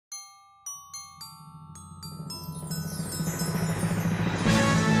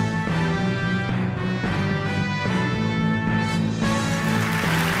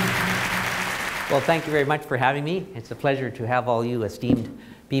Well, thank you very much for having me. It's a pleasure to have all you esteemed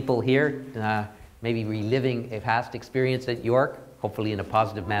people here, maybe reliving a past experience at York, hopefully in a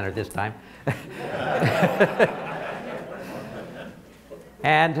positive manner this time.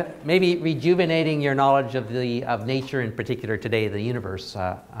 And maybe rejuvenating your knowledge of nature, in particular today, the universe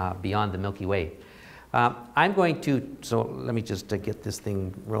beyond the Milky Way. I'm going to, so let me just get this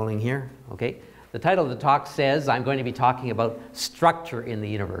thing rolling here, okay? The title of the talk says I'm going to be talking about structure in the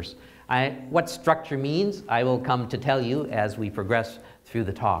universe. What structure means, I will come to tell you as we progress through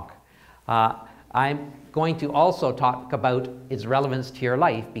the talk. I'm going to also talk about its relevance to your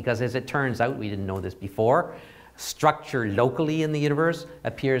life, because as it turns out, we didn't know this before, structure locally in the universe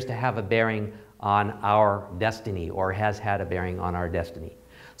appears to have a bearing on our destiny, or has had a bearing on our destiny.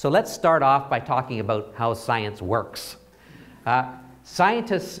 So let's start off by talking about how science works.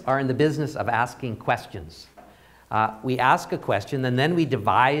 Scientists are in the business of asking questions. We ask a question and then we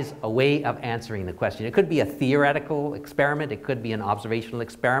devise a way of answering the question. It could be a theoretical experiment, it could be an observational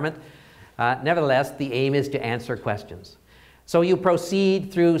experiment. Nevertheless, the aim is to answer questions. So you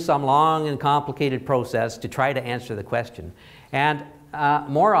proceed through some long and complicated process to try to answer the question. And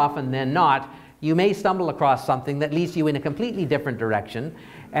more often than not, you may stumble across something that leads you in a completely different direction,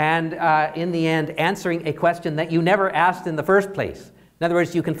 and in the end, answering a question that you never asked in the first place. In other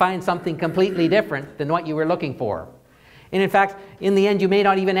words, you can find something completely different than what you were looking for. And in fact, in the end, you may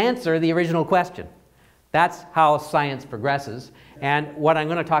not even answer the original question. That's how science progresses. And what I'm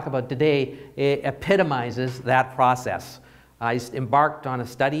going to talk about today epitomizes that process. I embarked on a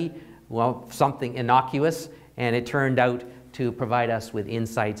study, well, something innocuous, and it turned out to provide us with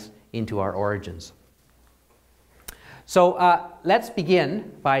insights into our origins. So let's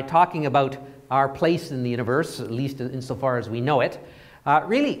begin by talking about our place in the universe, at least insofar as we know it.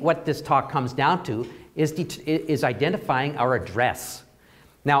 Really, what this talk comes down to is identifying our address.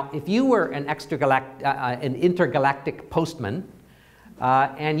 Now, if you were an intergalactic postman,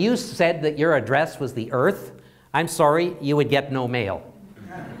 and you said that your address was the Earth, I'm sorry, you would get no mail.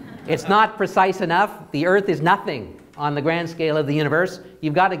 It's not precise enough. The Earth is nothing on the grand scale of the universe.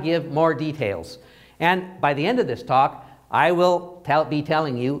 You've got to give more details. And by the end of this talk, I will be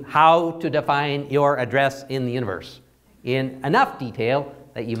telling you how to define your address in the universe in enough detail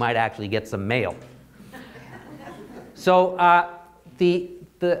that you might actually get some mail. So,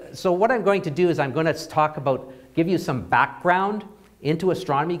 so what I'm going to do is I'm going to give you some background into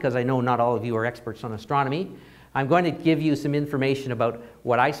astronomy, because I know not all of you are experts on astronomy. I'm going to give you some information about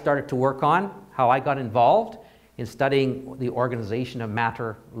what I started to work on, how I got involved in studying the organization of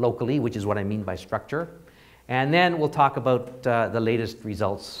matter locally, which is what I mean by structure. And then we'll talk about the latest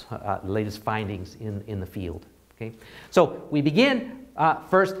results, the latest findings in the field. Okay? So we begin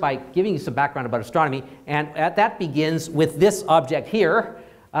first by giving you some background about astronomy, and that begins with this object here.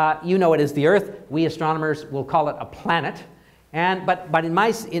 You know it as the Earth. We astronomers will call it a planet. But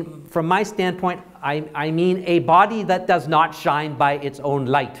from my standpoint, I mean a body that does not shine by its own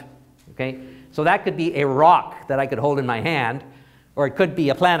light. Okay? So that could be a rock that I could hold in my hand, or it could be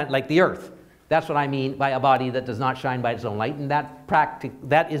a planet like the Earth. That's what I mean by a body that does not shine by its own light, and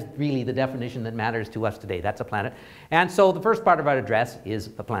that is really the definition that matters to us today. That's a planet. And so the first part of our address is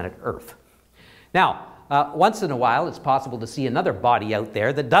the planet Earth. Now, once in a while, it's possible to see another body out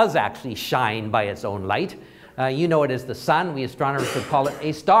there that does actually shine by its own light. You know it as the sun. We astronomers would call it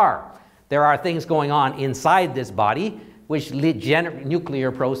a star. There are things going on inside this body, which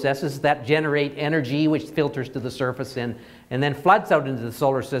nuclear processes that generate energy, which filters to the surface and then floods out into the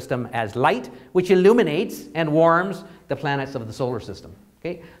solar system as light, which illuminates and warms the planets of the solar system.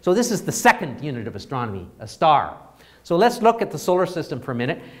 Okay? So this is the second unit of astronomy, a star. So let's look at the solar system for a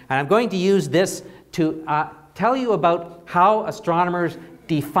minute, and I'm going to use this to tell you about how astronomers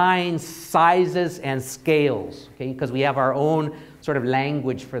define sizes and scales, okay? Because we have our own sort of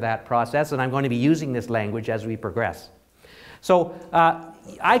language for that process, and I'm going to be using this language as we progress. So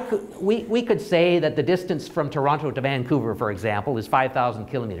we could say that the distance from Toronto to Vancouver, for example, is 5,000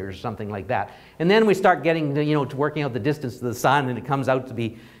 kilometers or something like that. And then we start getting to working out the distance to the sun, and it comes out to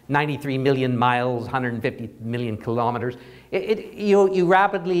be 93 million miles, 150 million kilometers. You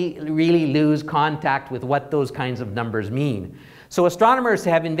rapidly really lose contact with what those kinds of numbers mean. So astronomers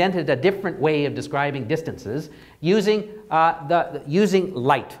have invented a different way of describing distances using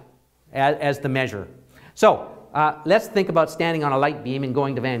light as the measure. So let's think about standing on a light beam and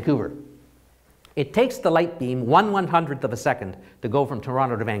going to Vancouver. It takes the light beam 1/100th of a second to go from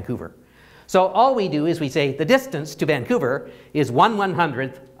Toronto to Vancouver. So all we do is we say the distance to Vancouver is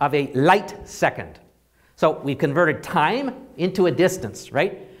 1/100th of a light second. So we've converted time into a distance,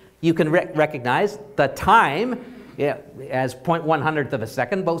 right? You can recognize the time yeah, as 0.100th of a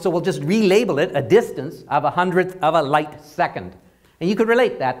second, so we'll just relabel it a distance of 100th of a light second. And you could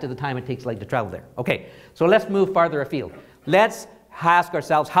relate that to the time it takes light to travel there. Okay, so let's move farther afield. Let's ask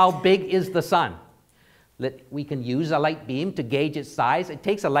ourselves, how big is the sun? We can use a light beam to gauge its size. It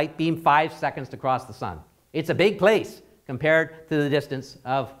takes a light beam 5 seconds to cross the sun. It's a big place compared to the distance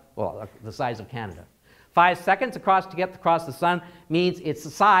of, well, the size of Canada. 5 seconds to get across the sun means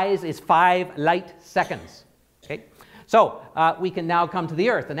its size is 5 light seconds. Okay? So we can now come to the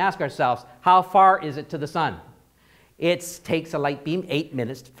Earth and ask ourselves, how far is it to the sun? It takes a light beam 8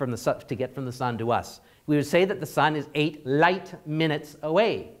 minutes to get from the sun to us. We would say that the sun is 8 light minutes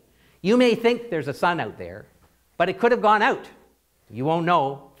away. You may think there's a sun out there, but it could have gone out. You won't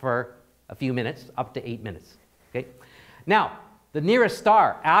know for a few minutes, up to 8 minutes. Okay? Now, the nearest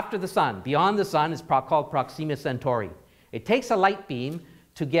star after the sun, beyond the sun, is called Proxima Centauri. It takes a light beam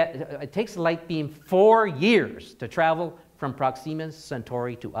it takes a light beam 4 years to travel from Proxima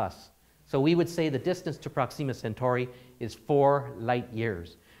Centauri to us. So we would say the distance to Proxima Centauri is 4 light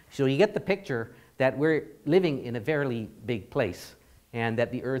years. So you get the picture that we're living in a very big place and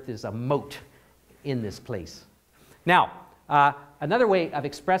that the Earth is a moat in this place. Now, another way of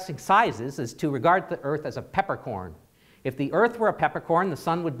expressing sizes is to regard the Earth as a peppercorn. If the Earth were a peppercorn, the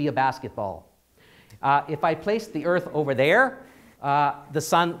sun would be a basketball. If I placed the Earth over there, the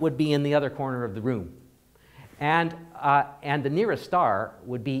sun would be in the other corner of the room. And the nearest star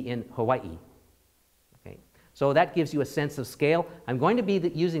would be in Hawaii. Okay? So that gives you a sense of scale. I'm going to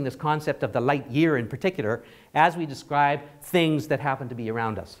be using this concept of the light year in particular as we describe things that happen to be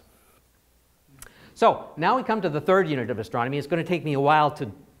around us. So now we come to the third unit of astronomy. It's going to take me a while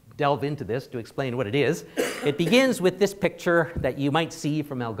to delve into this to explain what it is. It begins with this picture that you might see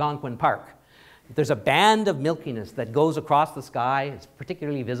from Algonquin Park. There's a band of milkiness that goes across the sky. It's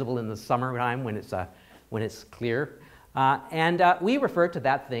particularly visible in the summertime when it's clear. We refer to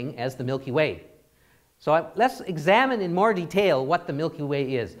that thing as the Milky Way. So let's examine in more detail what the Milky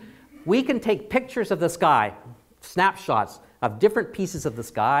Way is. We can take pictures of the sky, snapshots of different pieces of the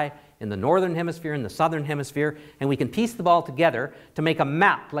sky in the northern hemisphere and the southern hemisphere, and we can piece them all together to make a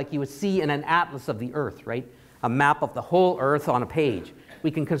map like you would see in an atlas of the Earth, right? A map of the whole Earth on a page.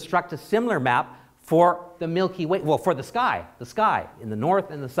 We can construct a similar map for the Milky Way, well, for the sky in the north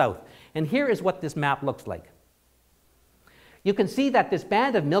and the south. And here is what this map looks like. You can see that this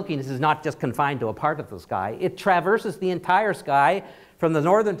band of milkiness is not just confined to a part of the sky. It traverses the entire sky from the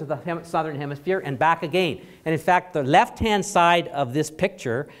northern to the southern hemisphere and back again. And in fact, the left-hand side of this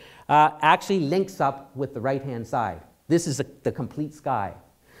picture actually links up with the right-hand side. This is the complete sky.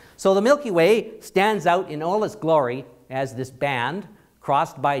 So the Milky Way stands out in all its glory as this band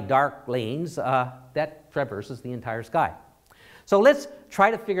crossed by dark lanes that traverses the entire sky. So let's try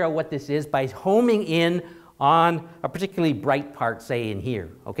to figure out what this is by homing in on a particularly bright part, say in here,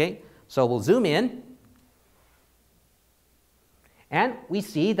 okay? So we'll zoom in, and we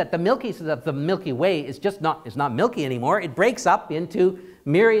see that the Milky Way is not milky anymore. It breaks up into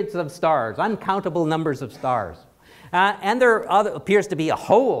myriads of stars, uncountable numbers of stars. And there appears to be a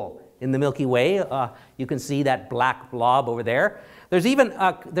hole in the Milky Way. You can see that black blob over there. There's even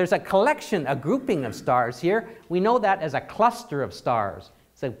there's a collection, a grouping of stars here. We know that as a cluster of stars.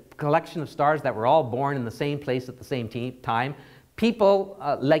 It's a collection of stars that were all born in the same place at the same time. People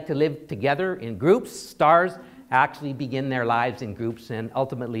like to live together in groups. Stars actually begin their lives in groups and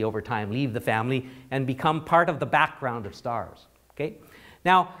ultimately over time leave the family and become part of the background of stars. Okay?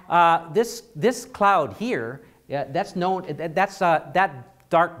 Now, this cloud here, that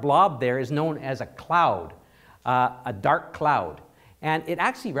dark blob there is known as a cloud, a dark cloud. And it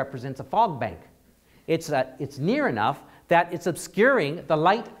actually represents a fog bank. It's near enough that it's obscuring the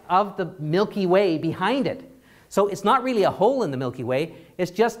light of the Milky Way behind it. So it's not really a hole in the Milky Way.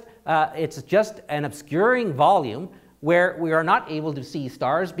 It's just an obscuring volume where we are not able to see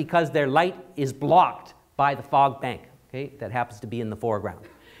stars because their light is blocked by the fog bank, okay, that happens to be in the foreground.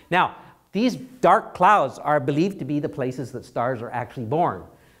 Now, these dark clouds are believed to be the places that stars are actually born.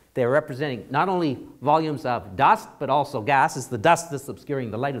 They're representing not only volumes of dust, but also gas. It's the dust that's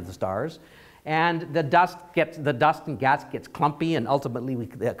obscuring the light of the stars. And the dust and gas gets clumpy, and ultimately we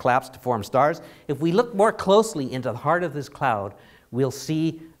collapse to form stars. If we look more closely into the heart of this cloud, we'll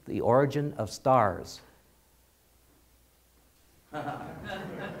see the origin of stars.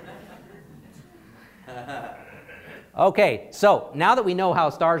 Okay, so now that we know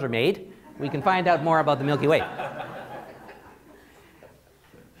how stars are made, we can find out more about the Milky Way.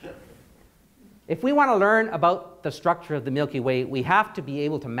 If we want to learn about the structure of the Milky Way, we have to be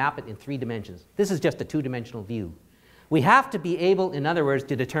able to map it in 3 dimensions. This is just a 2-dimensional view. We have to be able, in other words,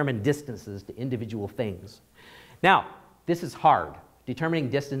 to determine distances to individual things. Now, this is hard. Determining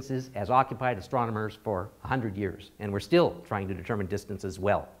distances has occupied astronomers for 100 years, and we're still trying to determine distances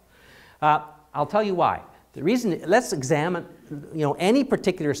well. I'll tell you why. The reason, let's examine, any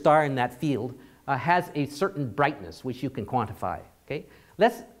particular star in that field has a certain brightness which you can quantify. Okay?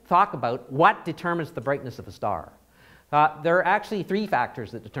 Let's talk about what determines the brightness of a star. There are actually 3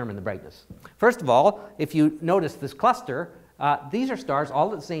 factors that determine the brightness. First of all, if you notice this cluster, these are stars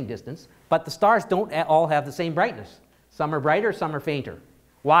all at the same distance, but the stars don't all have the same brightness. Some are brighter, some are fainter.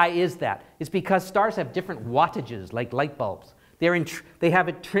 Why is that? It's because stars have different wattages, like light bulbs. They have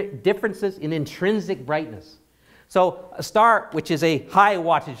differences in intrinsic brightness. So a star which is a high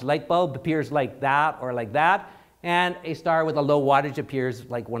wattage light bulb appears like that or like that, and a star with a low wattage appears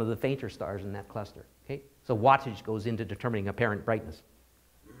like one of the fainter stars in that cluster. Okay? So wattage goes into determining apparent brightness.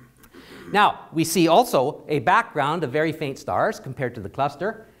 Now, we see also a background of very faint stars compared to the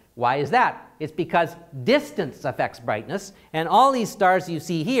cluster. Why is that? It's because distance affects brightness, and all these stars you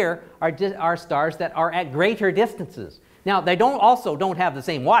see here are stars that are at greater distances. Now, they also don't have the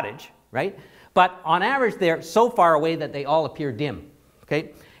same wattage, right? But on average, they're so far away that they all appear dim.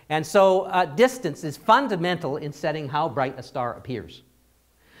 Okay? And so distance is fundamental in setting how bright a star appears.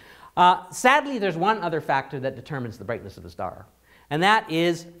 Sadly, there's one other factor that determines the brightness of a star, and that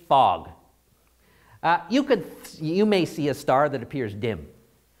is fog. You may see a star that appears dim,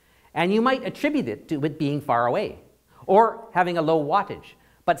 and you might attribute it to it being far away or having a low wattage.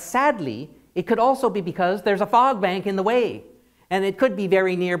 But sadly, it could also be because there's a fog bank in the way, and it could be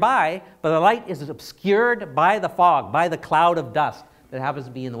very nearby, but the light is obscured by the fog, by the cloud of dust that happens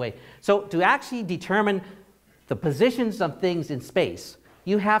to be in the way. So to actually determine the positions of things in space,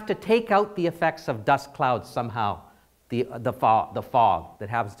 you have to take out the effects of dust clouds somehow, the fog that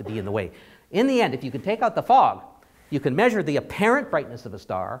happens to be in the way. In the end, if you can take out the fog, you can measure the apparent brightness of a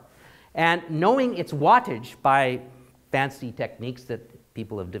star, and knowing its wattage by fancy techniques that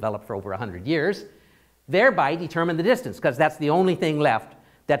people have developed for over 100 years, thereby determine the distance, because that's the only thing left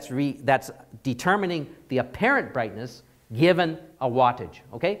that's determining the apparent brightness given a wattage.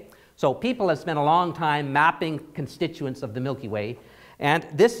 Okay? So people have spent a long time mapping constituents of the Milky Way, and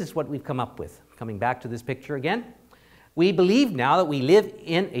this is what we've come up with. Coming back to this picture again, we believe now that we live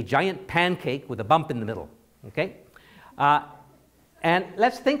in a giant pancake with a bump in the middle. Okay? And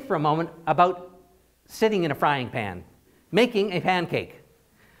let's think for a moment about sitting in a frying pan, making a pancake.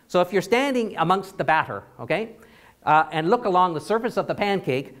 So if you're standing amongst the batter, okay, and look along the surface of the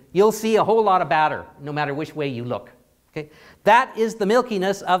pancake, you'll see a whole lot of batter, no matter which way you look. Okay? That is the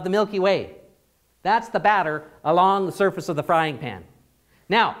milkiness of the Milky Way. That's the batter along the surface of the frying pan.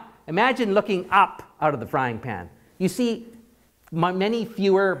 Now, imagine looking up out of the frying pan. You see many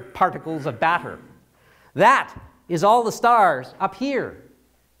fewer particles of batter. That is all the stars up here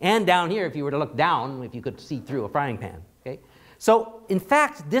and down here if you were to look down, if you could see through a frying pan. Okay? So, in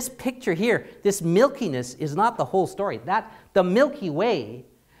fact, this picture here, this milkiness is not the whole story. The Milky Way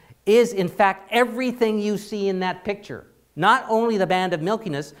is, in fact, everything you see in that picture. Not only the band of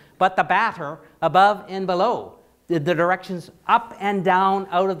milkiness, but the batter above and below, the directions up and down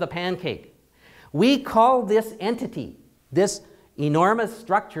out of the pancake. We call this entity, this enormous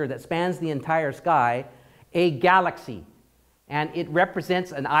structure that spans the entire sky, a galaxy. And it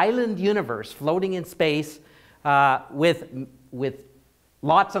represents an island universe floating in space with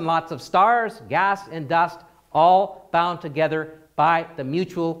lots and lots of stars, gas, and dust, all bound together by the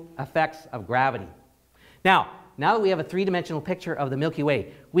mutual effects of gravity. Now that we have a three-dimensional picture of the Milky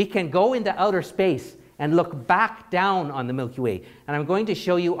Way, we can go into outer space and look back down on the Milky Way. And I'm going to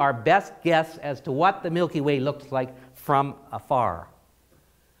show you our best guess as to what the Milky Way looks like from afar.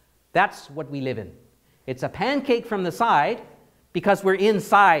 That's what we live in. It's a pancake from the side because we're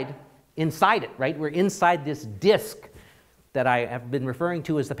inside it, right? We're inside this disk that I have been referring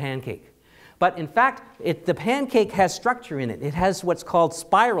to as the pancake. But in fact, the pancake has structure in it. It has what's called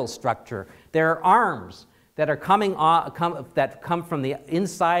spiral structure. There are arms that are that come from the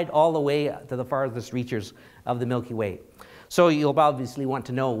inside all the way to the farthest reaches of the Milky Way. So you'll obviously want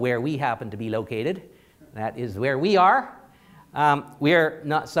to know where we happen to be located. That is where we are. We're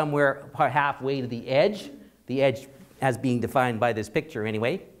not somewhere halfway to the edge as being defined by this picture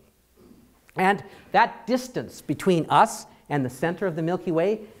anyway. And that distance between us and the center of the Milky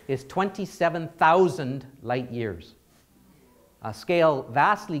Way is 27,000 light years, a scale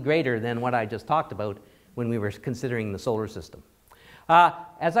vastly greater than what I just talked about when we were considering the solar system.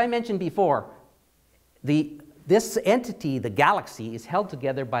 As I mentioned before, this entity, the galaxy, is held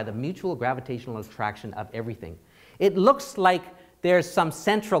together by the mutual gravitational attraction of everything. It looks like there's some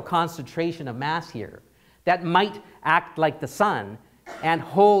central concentration of mass here that might act like the sun and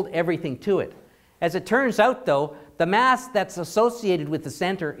hold everything to it. As it turns out, though, the mass that's associated with the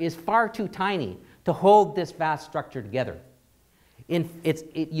center is far too tiny to hold this vast structure together.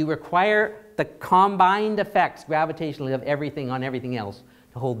 You require the combined effects gravitationally of everything on everything else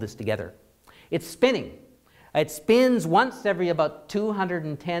to hold this together. It's spinning. It spins once every about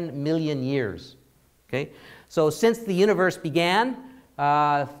 210 million years. Okay? So since the universe began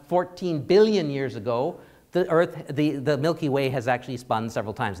 14 billion years ago, the Milky Way has actually spun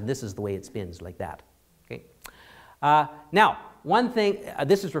several times, and this is the way it spins, like that. Okay? Now, one thing,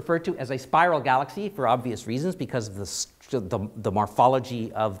 this is referred to as a spiral galaxy for obvious reasons because of the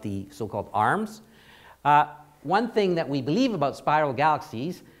morphology of the so-called arms. One thing that we believe about spiral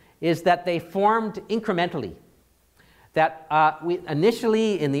galaxies is that they formed incrementally. That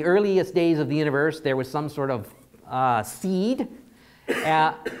initially, in the earliest days of the universe, there was some sort of seed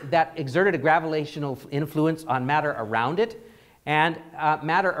that exerted a gravitational influence on matter around it, and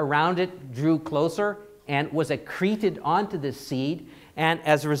matter around it drew closer and was accreted onto this seed, and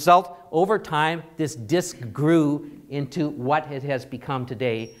as a result, over time, this disk grew into what it has become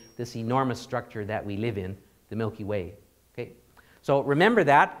today, this enormous structure that we live in, the Milky Way. Okay? So remember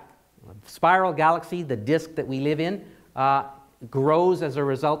that, spiral galaxy, the disk that we live in, grows as a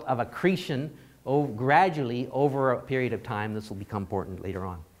result of accretion gradually over a period of time. This will become important later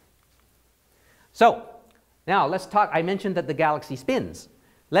on. So, now let's talk. I mentioned that the galaxy spins.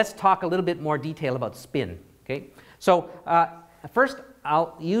 Let's talk a little bit more detail about spin. Okay? So, first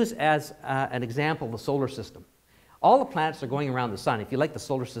I'll use as an example the solar system. All the planets are going around the sun. If you like, the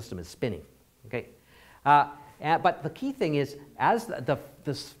solar system is spinning. Okay? But the key thing is, as the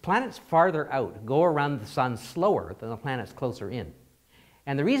planets farther out go around the sun slower than the planets closer in.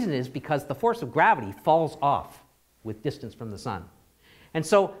 And the reason is because the force of gravity falls off with distance from the sun. And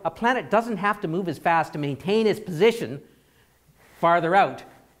so a planet doesn't have to move as fast to maintain its position farther out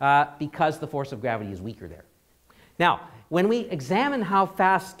because the force of gravity is weaker there. Now, when we examine how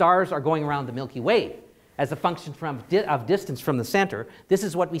fast stars are going around the Milky Way as a function of distance from the center, this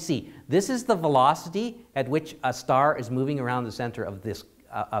is what we see. This is the velocity at which a star is moving around the center of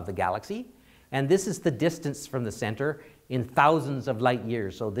the galaxy. And this is the distance from the center in thousands of light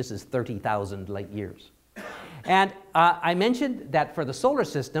years. So this is 30,000 light years. And I mentioned that for the solar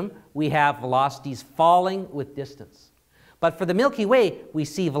system, we have velocities falling with distance. But for the Milky Way, we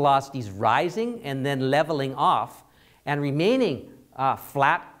see velocities rising and then leveling off and remaining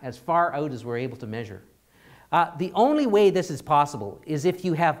flat as far out as we're able to measure. The only way this is possible is if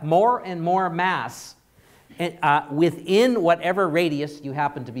you have more and more mass within whatever radius you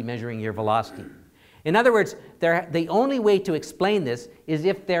happen to be measuring your velocity. In other words, the only way to explain this is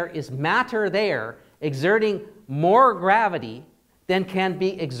if there is matter there exerting more gravity than can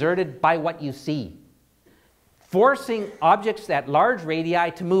be exerted by what you see, forcing objects at large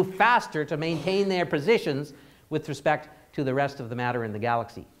radii to move faster to maintain their positions with respect to the rest of the matter in the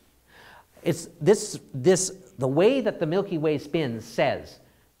galaxy. It's the way that the Milky Way spins says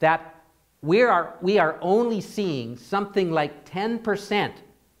that we are only seeing something like 10%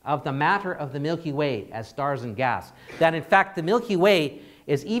 of the matter of the Milky Way as stars and gas. That in fact the Milky Way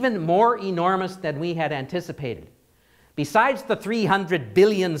is even more enormous than we had anticipated. Besides the 300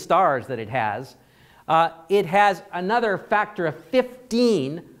 billion stars that it has another factor of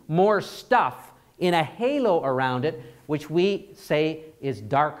 15 more stuff in a halo around it, which we say is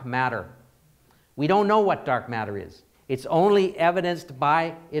dark matter. We don't know what dark matter is. It's only evidenced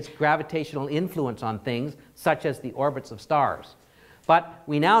by its gravitational influence on things, such as the orbits of stars. But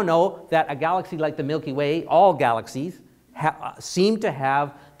we now know that a galaxy like the Milky Way, all galaxies, seem to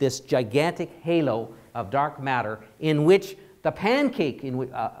have this gigantic halo of dark matter in which the pancake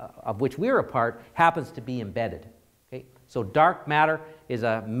of which we're a part happens to be embedded. Okay? So dark matter is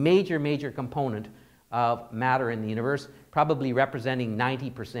a major, major component of matter in the universe, probably representing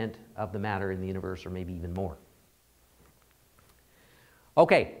 90% of the matter in the universe, or maybe even more.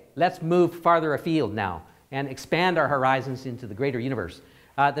 Okay, let's move farther afield now and expand our horizons into the greater universe.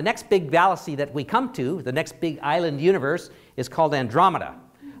 The next big galaxy that we come to, the next big island universe, is called Andromeda.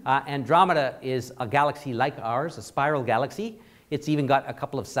 Andromeda is a galaxy like ours, a spiral galaxy. It's even got a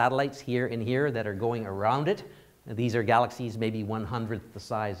couple of satellites here and here that are going around it. These are galaxies maybe 1/100th the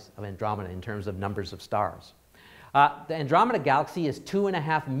size of Andromeda in terms of numbers of stars. The Andromeda galaxy is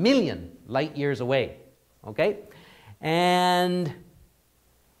 2.5 million light years away. Okay? And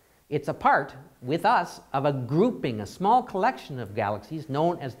it's a part, with us, of a grouping, a small collection of galaxies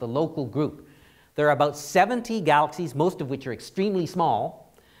known as the Local Group. There are about 70 galaxies, most of which are extremely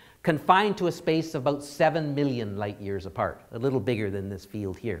small, confined to a space of about 7 million light years apart, a little bigger than this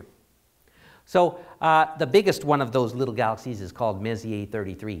field here. So the biggest one of those little galaxies is called Messier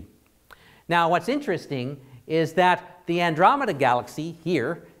 33. Now, what's interesting is that the Andromeda galaxy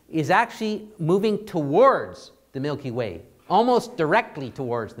here is actually moving towards the Milky Way, almost directly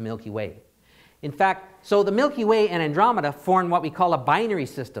towards the Milky Way. In fact, so the Milky Way and Andromeda form what we call a binary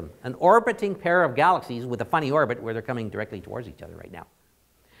system, an orbiting pair of galaxies with a funny orbit where they're coming directly towards each other right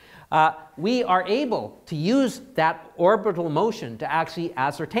now. We are able to use that orbital motion to actually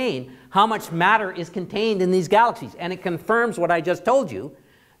ascertain how much matter is contained in these galaxies. And it confirms what I just told you,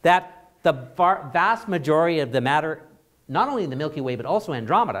 that the vast majority of the matter, not only in the Milky Way but also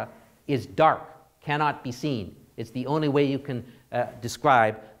Andromeda, is dark, cannot be seen. It's the only way you can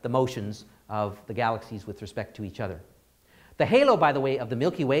describe the motions of the galaxies with respect to each other. The halo, by the way, of the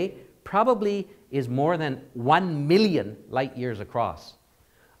Milky Way probably is more than 1 million light years across.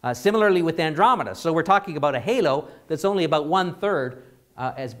 Similarly with Andromeda. So we're talking about a halo that's only about 1/3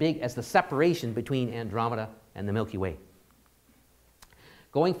 as big as the separation between Andromeda and the Milky Way.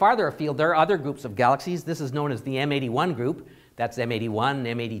 Going farther afield, there are other groups of galaxies. This is known as the M81 group. That's M81,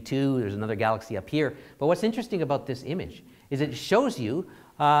 M82. There's another galaxy up here. But what's interesting about this image is it shows you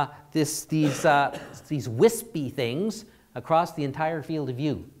these wispy things across the entire field of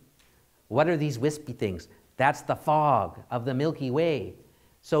view. What are these wispy things? That's the fog of the Milky Way.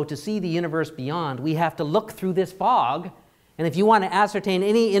 So to see the universe beyond, we have to look through this fog. And if you want to ascertain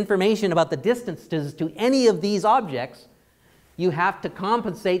any information about the distances to any of these objects, you have to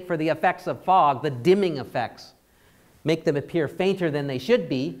compensate for the effects of fog, the dimming effects. Make them appear fainter than they should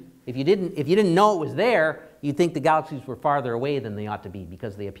be. If you didn't know it was there, you'd think the galaxies were farther away than they ought to be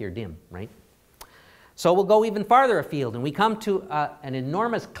because they appear dim, right? So we'll go even farther afield, and we come to an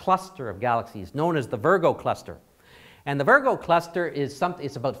enormous cluster of galaxies known as the Virgo cluster. And the Virgo cluster is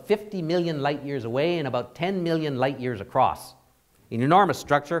it's about 50 million light years away and about 10 million light years across. An enormous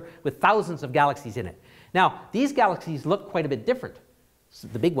structure with thousands of galaxies in it. Now, these galaxies look quite a bit different,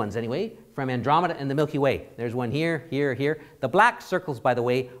 the big ones anyway, from Andromeda and the Milky Way. There's one here, here, here. The black circles, by the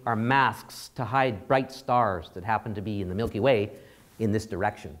way, are masks to hide bright stars that happen to be in the Milky Way in this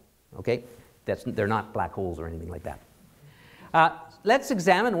direction. Okay? They're not black holes or anything like that. Let's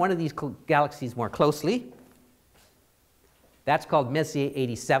examine one of these galaxies more closely. That's called Messier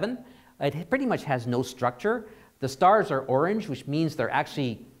 87. It pretty much has no structure. The stars are orange, which means they're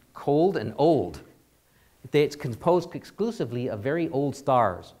actually cold and old. It's composed exclusively of very old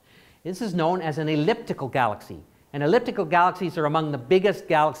stars. This is known as an elliptical galaxy. And elliptical galaxies are among the biggest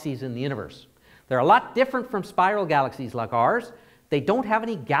galaxies in the universe. They're a lot different from spiral galaxies like ours. They don't have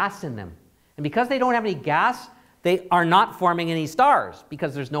any gas in them. And because they don't have any gas, they are not forming any stars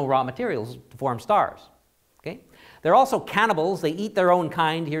because there's no raw materials to form stars. Okay? They're also cannibals. They eat their own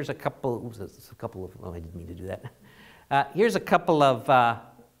kind. Here's a couple, oh, I didn't mean to do that. Here's a couple of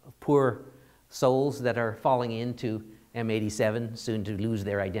poor souls that are falling into M87, soon to lose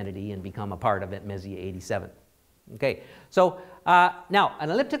their identity and become a part of Messier 87. Okay, so now an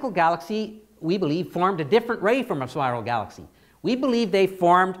elliptical galaxy, we believe, formed a different way from a spiral galaxy. We believe they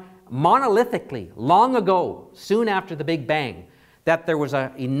formed monolithically long ago, soon after the Big Bang, that there was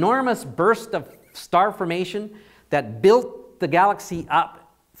an enormous burst of star formation that built the galaxy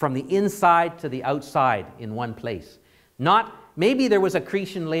up from the inside to the outside in one place. Maybe there was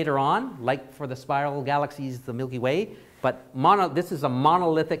accretion later on, like for the spiral galaxies, the Milky Way, but this is a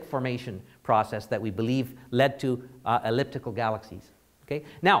monolithic formation process that we believe led to elliptical galaxies. Okay?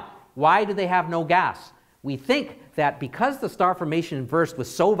 Now, why do they have no gas? We think that because the star formation burst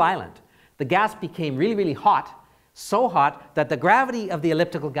was so violent, the gas became really, really hot, so hot that the gravity of the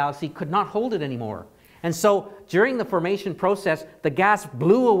elliptical galaxy could not hold it anymore. And so during the formation process, the gas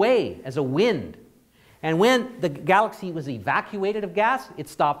blew away as a wind. And when the galaxy was evacuated of gas, it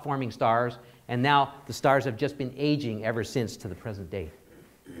stopped forming stars, and now the stars have just been aging ever since to the present day.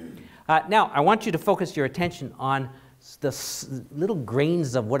 Now, I want you to focus your attention on the little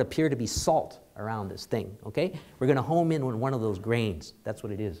grains of what appear to be salt around this thing, okay? We're going to home in on one of those grains. That's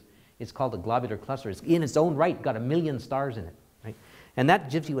what it is. It's called a globular cluster. It's in its own right got 1 million stars in it, right? And that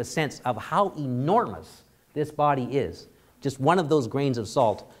gives you a sense of how enormous this body is. Just one of those grains of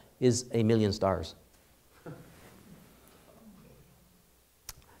salt is 1 million stars.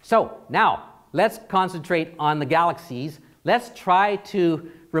 So now, let's concentrate on the galaxies. Let's try to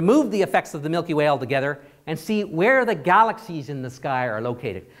remove the effects of the Milky Way altogether and see where the galaxies in the sky are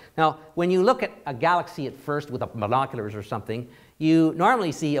located. Now, when you look at a galaxy at first with binoculars or something, you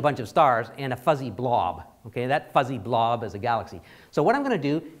normally see a bunch of stars and a fuzzy blob. Okay, that fuzzy blob is a galaxy. So what I'm going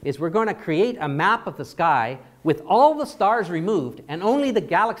to do is we're going to create a map of the sky with all the stars removed and only the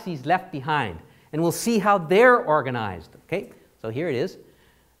galaxies left behind. And we'll see how they're organized. Okay, so here it is.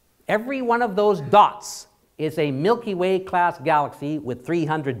 Every one of those dots is a Milky Way class galaxy with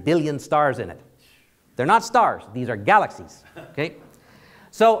 300 billion stars in it. They're not stars, these are galaxies. Okay?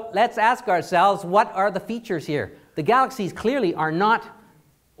 So let's ask ourselves, what are the features here? The galaxies clearly are not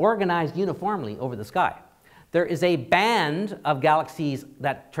organized uniformly over the sky. There is a band of galaxies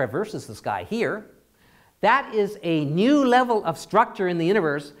that traverses the sky here. That is a new level of structure in the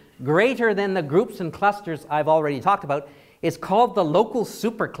universe, greater than the groups and clusters I've already talked about. It's called the Local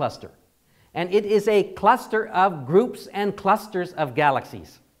Supercluster. And it is a cluster of groups and clusters of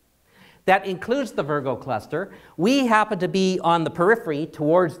galaxies. That includes the Virgo cluster. We happen to be on the periphery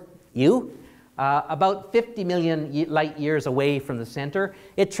towards you, about 50 million light years away from the center.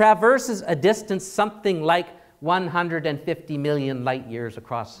 It traverses a distance something like 150 million light years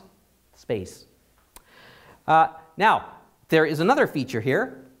across space. Now, there is another feature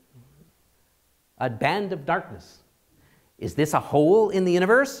here, a band of darkness. Is this a hole in the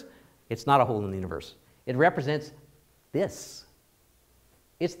universe? It's not a hole in the universe. It represents this.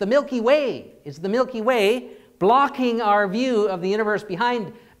 It's the Milky Way. It's the Milky Way blocking our view of the universe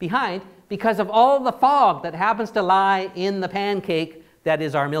behind because of all the fog that happens to lie in the pancake that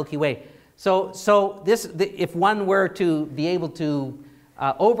is our Milky Way. So if one were to be able to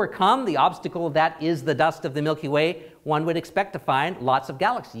overcome the obstacle that is the dust of the Milky Way, one would expect to find lots of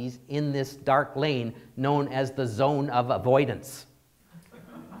galaxies in this dark lane known as the zone of avoidance.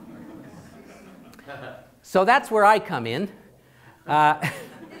 So that's where I come in.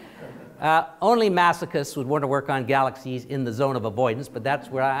 Only masochists would want to work on galaxies in the zone of avoidance, but that's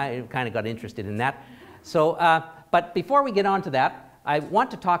where I kind of got interested in that. So, but before we get on to that, I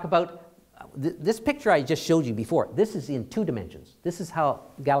want to talk about this picture I just showed you before. This is in 2 dimensions. This is how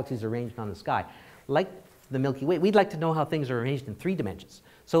galaxies are arranged on the sky. Like the Milky Way, we'd like to know how things are arranged in 3 dimensions.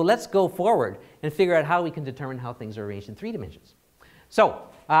 So let's go forward and figure out how we can determine how things are arranged in 3 dimensions. So,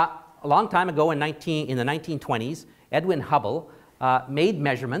 a long time ago in the 1920s, Edwin Hubble made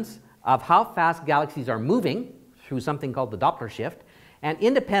measurements of how fast galaxies are moving through something called the Doppler shift, and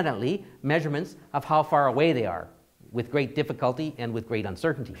independently measurements of how far away they are, with great difficulty and with great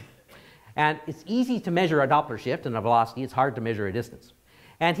uncertainty. And it's easy to measure a Doppler shift and a velocity. It's hard to measure a distance.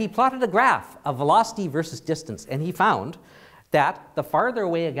 And he plotted a graph of velocity versus distance, and he found that the farther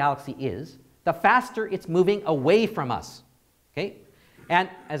away a galaxy is, the faster it's moving away from us. Okay? And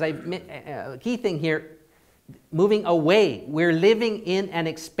as key thing here, moving away. We're living in an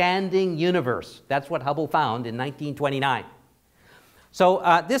expanding universe. That's what Hubble found in 1929.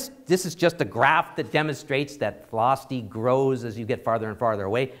 So this is just a graph that demonstrates that velocity grows as you get farther and farther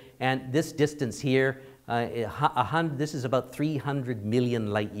away. And this distance here, this is about 300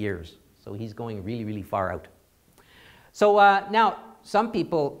 million light years. So he's going really, really far out. So now some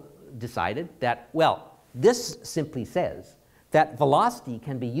people decided that, well, this simply says that velocity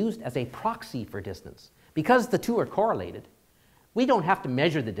can be used as a proxy for distance. Because the two are correlated, we don't have to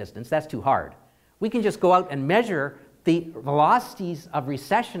measure the distance. That's too hard. We can just go out and measure the velocities of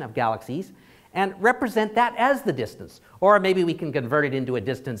recession of galaxies and represent that as the distance. Or maybe we can convert it into a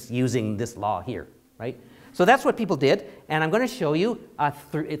distance using this law here, right? So that's what people did, and I'm going to show you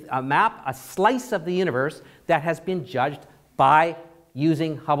a map, a slice of the universe that has been judged by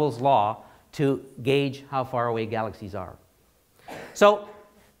using Hubble's law to gauge how far away galaxies are. So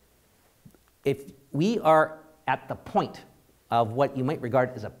if we are at the point of what you might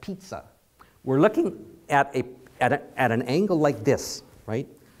regard as a pizza, we're looking at an angle like this, right?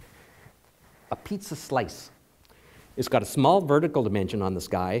 A pizza slice. It's got a small vertical dimension on the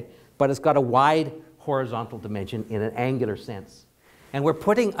sky, but it's got a wide horizontal dimension in an angular sense. And we're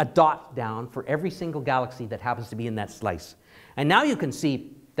putting a dot down for every single galaxy that happens to be in that slice. And now you can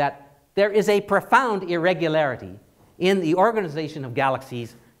see that there is a profound irregularity in the organization of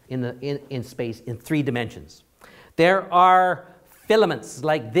galaxies in space in 3 dimensions. There are filaments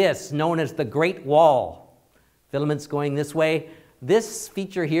like this, known as the Great Wall. Filaments going this way. This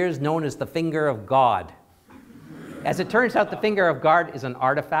feature here is known as the finger of God. As it turns out, the finger of God is an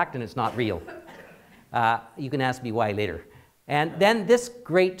artifact and it's not real. You can ask me why later. And then this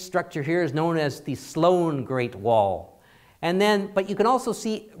great structure here is known as the Sloan Great Wall. And then, but you can also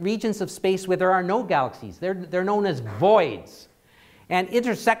see regions of space where there are no galaxies. They're known as voids. And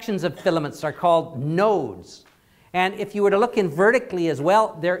intersections of filaments are called nodes. And if you were to look in vertically as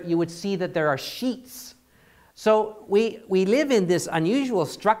well, you would see that there are sheets. So we live in this unusual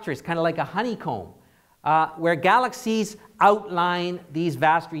structure. It's kind of like a honeycomb, where galaxies outline these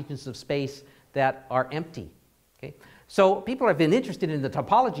vast regions of space that are empty. Okay? So people have been interested in the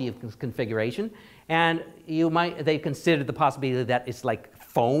topology of this configuration, and they considered the possibility that it's like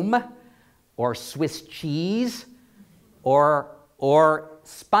foam, or Swiss cheese, or a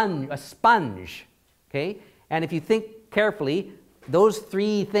sponge. Okay? And if you think carefully, those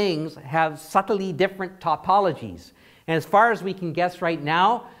three things have subtly different topologies. And as far as we can guess right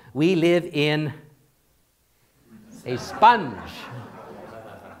now, we live in a sponge.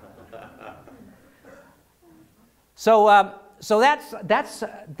 So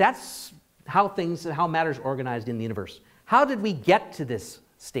that's how matter is organized in the universe. How did we get to this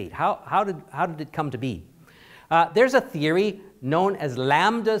state? How did it come to be? There's a theory known as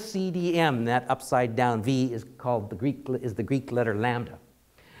lambda CDM. That upside down V is called the Greek letter lambda.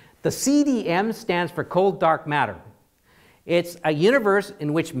 The CDM stands for cold dark matter. It's a universe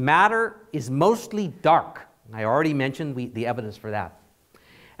in which matter is mostly dark. I already mentioned the evidence for that.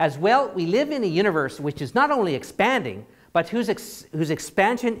 As well, we live in a universe which is not only expanding, but whose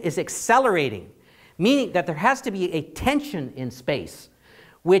expansion is accelerating, meaning that there has to be a tension in space,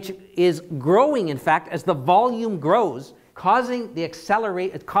 which is growing, in fact, as the volume grows, causing the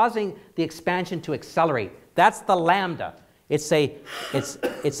expansion to accelerate. That's the lambda. It's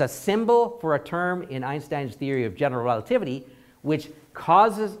a symbol for a term in Einstein's theory of general relativity, which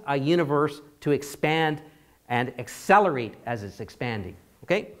causes a universe to expand and accelerate as it's expanding.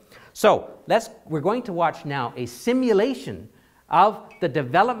 Okay? So we're going to watch now a simulation of the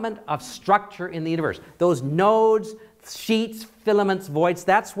development of structure in the universe. Those nodes, sheets, filaments, voids,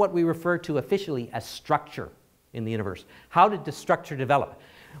 that's what we refer to officially as structure in the universe. How did the structure develop?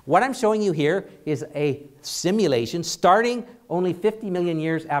 What I'm showing you here is a simulation starting only 50 million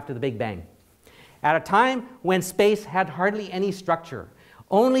years after the Big Bang, at a time when space had hardly any structure,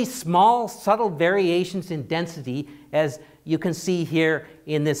 only small, subtle variations in density, as you can see here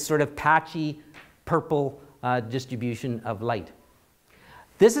in this sort of patchy purple distribution of light.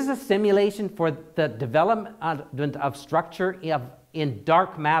 This is a simulation for the development of structure in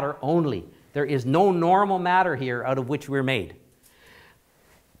dark matter only. There is no normal matter here out of which we're made.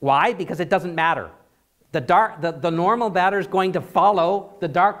 Why? Because it doesn't matter. The normal matter is going to follow the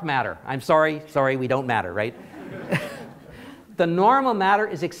dark matter. I'm sorry, we don't matter, right? The normal matter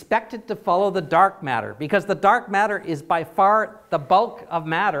is expected to follow the dark matter because the dark matter is by far the bulk of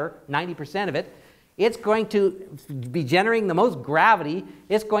matter, 90% of it. It's going to be generating the most gravity.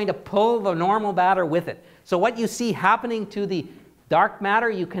 It's going to pull the normal matter with it. So what you see happening to the dark matter,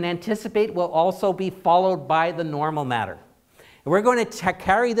 you can anticipate will also be followed by the normal matter. And we're going to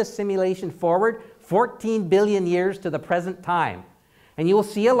carry this simulation forward 14 billion years to the present time. And you will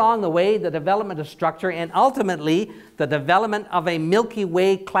see along the way the development of structure and ultimately the development of a Milky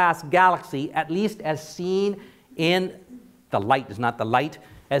Way class galaxy, at least as seen in the light, is not the light,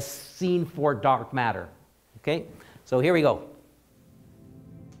 as seen for dark matter. Okay? So here we go.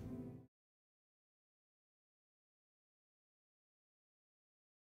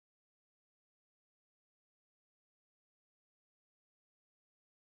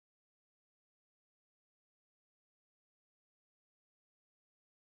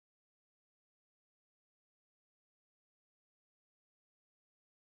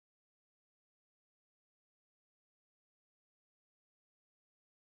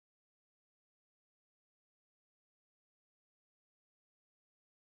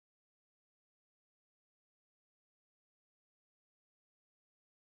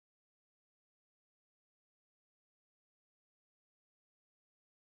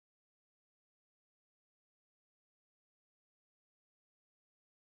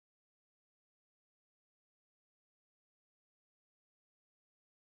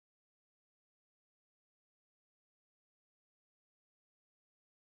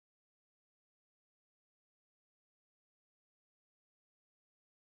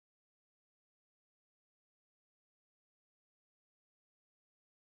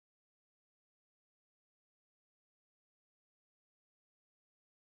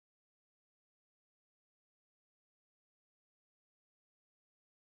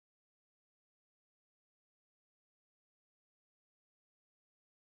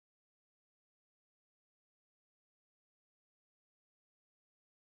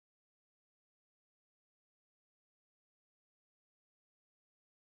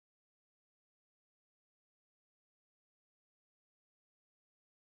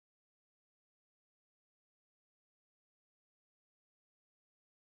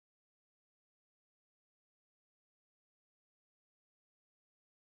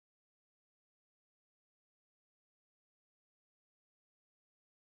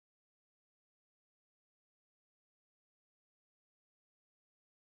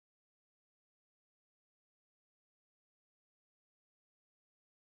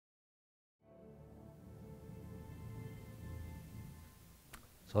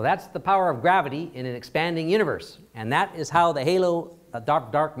 So that's the power of gravity in an expanding universe. And that is how the halo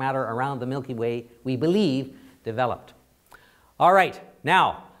dark matter around the Milky Way, we believe, developed. All right,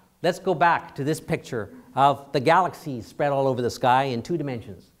 now let's go back to this picture of the galaxies spread all over the sky in 2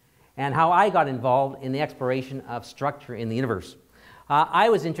 dimensions and how I got involved in the exploration of structure in the universe. I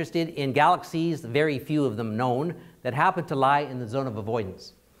was interested in galaxies, very few of them known, that happen to lie in the zone of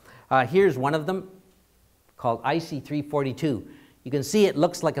avoidance. Here's one of them called IC 342. You can see it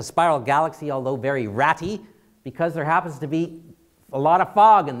looks like a spiral galaxy, although very ratty, because there happens to be a lot of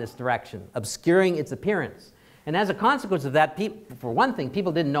fog in this direction, obscuring its appearance. And as a consequence of that, for one thing,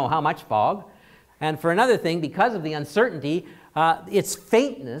 people didn't know how much fog. And for another thing, because of the uncertainty, its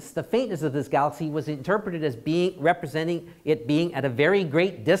faintness, the faintness of this galaxy was interpreted as representing it being at a very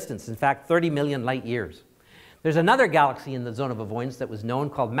great distance, in fact, 30 million light years. There's another galaxy in the zone of avoidance that was known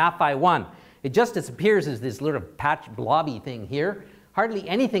called Mapphi 1. It just disappears as this little patch blobby thing here. Hardly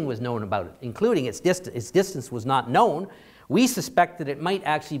anything was known about it, including its distance. Its distance was not known. We suspect that it might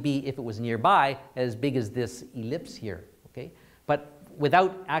actually be, if it was nearby, as big as this ellipse here. Okay? But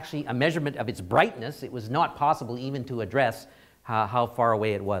without actually a measurement of its brightness, it was not possible even to address how far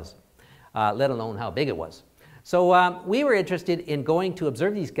away it was, let alone how big it was. So we were interested in going to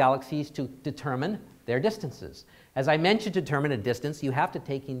observe these galaxies to determine their distances. As I mentioned, to determine a distance, you have to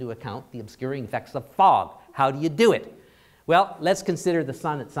take into account the obscuring effects of fog. How do you do it? Well, let's consider the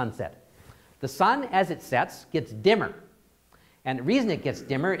sun at sunset. The sun, as it sets, gets dimmer. And the reason it gets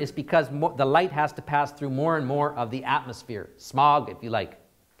dimmer is because the light has to pass through more and more of the atmosphere, smog, if you like.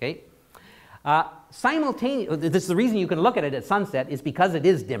 Okay? Simultaneously, this is the reason you can look at it at sunset, is because it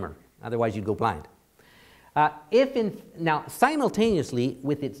is dimmer. Otherwise, you'd go blind. Now, simultaneously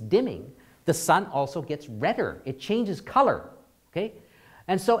with its dimming, the sun also gets redder. It changes color. Okay?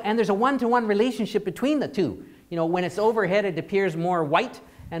 And there's a one-to-one relationship between the two. You know, when it's overhead, it appears more white,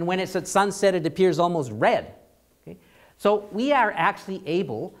 and when it's at sunset, it appears almost red. Okay? So we are actually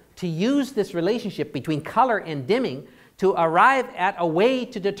able to use this relationship between color and dimming to arrive at a way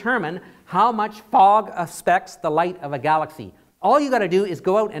to determine how much fog affects the light of a galaxy. All you got to do is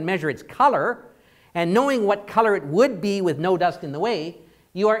go out and measure its color, and knowing what color it would be with no dust in the way,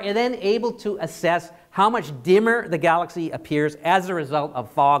 you are then able to assess how much dimmer the galaxy appears as a result of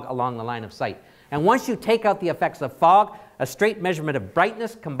fog along the line of sight. And once you take out the effects of fog, a straight measurement of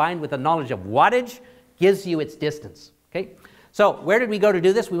brightness combined with a knowledge of wattage gives you its distance. Okay? So where did we go to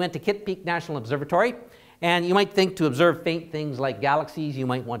do this? We went to Kitt Peak National Observatory. And you might think to observe faint things like galaxies, you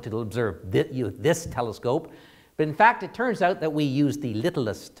might want to observe this telescope. But in fact, it turns out that we used the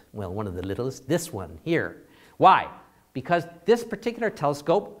littlest, well, one of the littlest, this one here. Why? Because this particular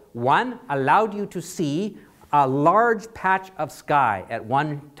telescope, one, allowed you to see a large patch of sky at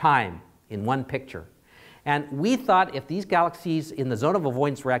one time in one picture. And we thought if these galaxies in the zone of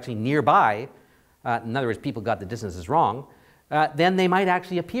avoidance were actually nearby, in other words, people got the distances wrong, then they might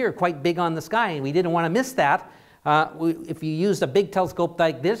actually appear quite big on the sky, and we didn't want to miss that. If you used a big telescope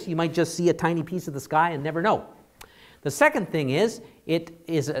like this, you might just see a tiny piece of the sky and never know. The second thing is,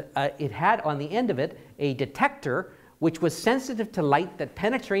 it had on the end of it a detector which was sensitive to light that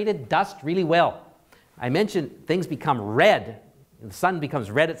penetrated dust really well. I mentioned things become red. The sun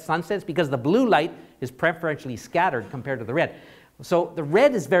becomes red at sunsets because the blue light is preferentially scattered compared to the red. So the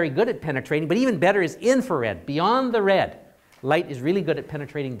red is very good at penetrating, but even better is infrared. Beyond the red, light is really good at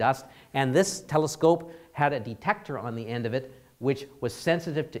penetrating dust, and this telescope had a detector on the end of it which was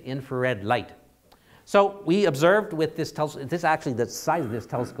sensitive to infrared light. So we observed with this telescope, the size of this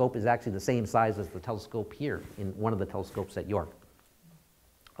telescope is actually the same size as the telescope here in one of the telescopes at York,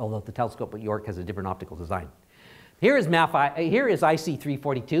 although the telescope at York has a different optical design. Here is IC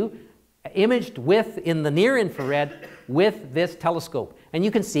 342 imaged in the near infrared with this telescope. And you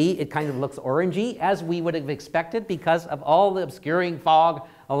can see it kind of looks orangey, as we would have expected because of all the obscuring fog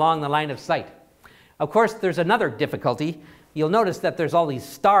along the line of sight. Of course, there's another difficulty. You'll notice that there's all these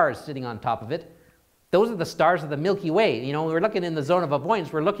stars sitting on top of it. Those are the stars of the Milky Way. You know, when we're looking in the zone of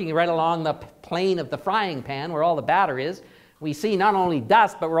avoidance, we're looking right along the plane of the frying pan where all the batter is. We see not only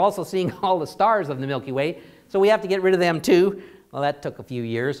dust, but we're also seeing all the stars of the Milky Way. So we have to get rid of them too. Well, that took a few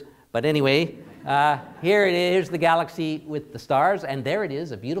years. But anyway, here it is, the galaxy with the stars, and there it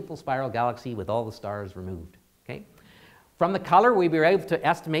is, a beautiful spiral galaxy with all the stars removed. Okay? From the color, we were able to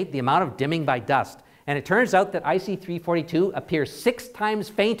estimate the amount of dimming by dust. And it turns out that IC 342 appears 6 times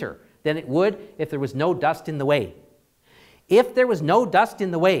fainter than it would if there was no dust in the way. If there was no dust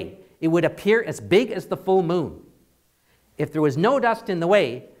in the way, it would appear as big as the full moon. If there was no dust in the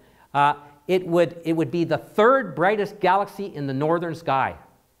way, it would be the 3rd brightest galaxy in the northern sky.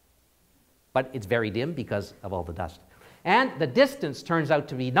 But it's very dim because of all the dust. And the distance turns out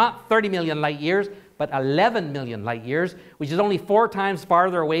to be not 30 million light years, but 11 million light years, which is only 4 times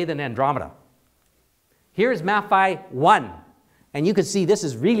farther away than Andromeda. Here's MAPHI 1. And you can see this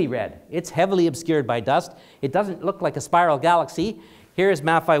is really red. It's heavily obscured by dust. It doesn't look like a spiral galaxy. Here's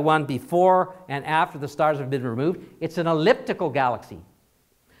MAPHI 1 before and after the stars have been removed. It's an elliptical galaxy.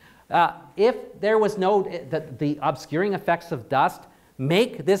 If there was no, the obscuring effects of dust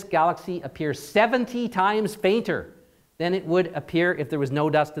make this galaxy appear 70 times fainter than it would appear if there was no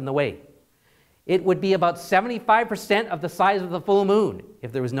dust in the way. It would be about 75% of the size of the full moon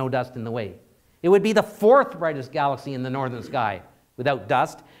if there was no dust in the way. It would be the 4th brightest galaxy in the northern sky without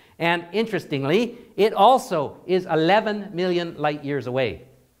dust. And interestingly, it also is 11 million light years away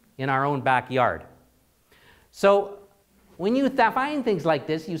in our own backyard. So when you find things like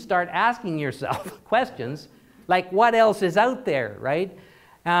this, you start asking yourself questions like, what else is out there, right?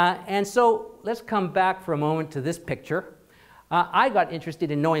 And so let's come back for a moment to this picture. I got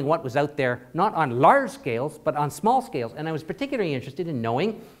interested in knowing what was out there, not on large scales, but on small scales. And I was particularly interested in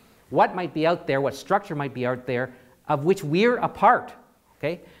knowing what might be out there, what structure might be out there, of which we're a part,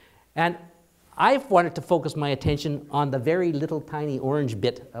 okay? And I've wanted to focus my attention on the very little tiny orange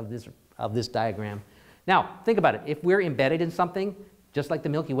bit of this diagram. Now, think about it. If we're embedded in something, just like the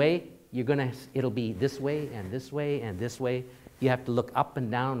Milky Way, it'll be this way and this way and this way. You have to look up and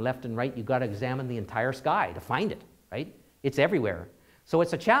down, left and right. You've got to examine the entire sky to find it, right? It's everywhere. So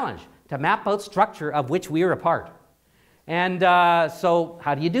it's a challenge to map out structure of which we are a part. And so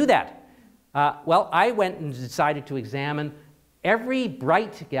how do you do that? Well, I went and decided to examine every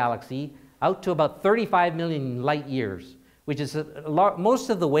bright galaxy out to about 35 million light years, which is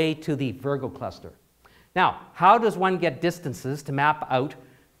most of the way to the Virgo cluster. Now, how does one get distances to map out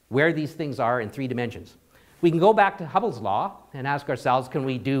where these things are in 3 dimensions? We can go back to Hubble's law and ask ourselves, can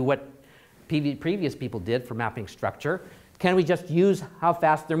we do what previous people did for mapping structure? Can we just use how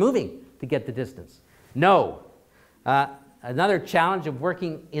fast they're moving to get the distance? No. Another challenge of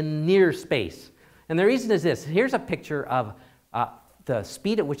working in near space. And the reason is this. Here's a picture of the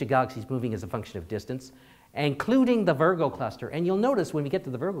speed at which a galaxy is moving as a function of distance, including the Virgo cluster. And you'll notice when we get to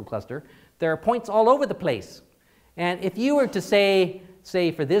the Virgo cluster, there are points all over the place. And if you were to say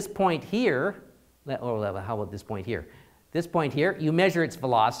for this point here, or how about this point here? This point here, you measure its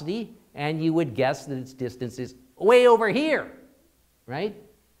velocity, and you would guess that its distance is way over here, right?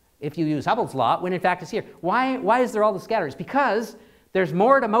 If you use Hubble's law, when in fact it's here. Why is there all the scatter? It's because there's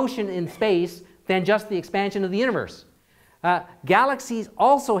more to motion in space than just the expansion of the universe. Galaxies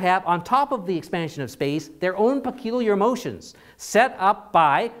also have, on top of the expansion of space, their own peculiar motions set up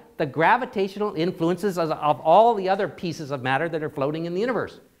by the gravitational influences of all the other pieces of matter that are floating in the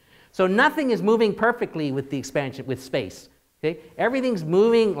universe. So nothing is moving perfectly with the expansion, with space. Okay? Everything's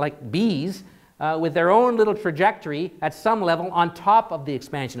moving like bees with their own little trajectory at some level on top of the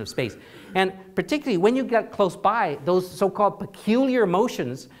expansion of space. And particularly when you get close by, those so-called peculiar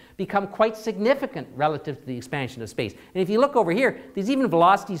motions become quite significant relative to the expansion of space. And if you look over here, there's even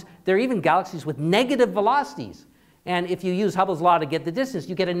velocities, there are even galaxies with negative velocities. And if you use Hubble's law to get the distance,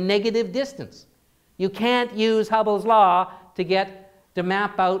 you get a negative distance. You can't use Hubble's law to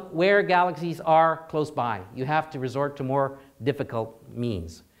map out where galaxies are close by. You have to resort to more difficult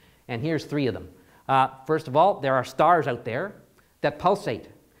means. And here's 3 of them. First of all, there are stars out there that pulsate.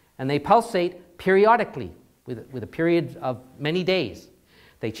 And they pulsate periodically with a period of many days.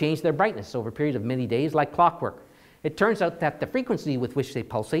 They change their brightness over a period of many days like clockwork. It turns out that the frequency with which they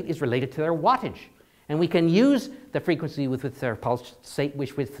pulsate is related to their wattage. And we can use the frequency with which they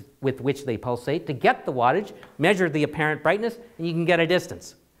pulsate to get the wattage, measure the apparent brightness, and you can get a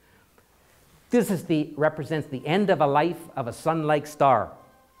distance. This represents the end of a life of a sun-like star.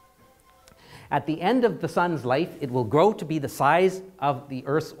 At the end of the sun's life, it will grow to be the size of the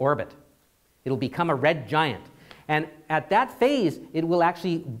Earth's orbit. It'll become a red giant. And at that phase, it will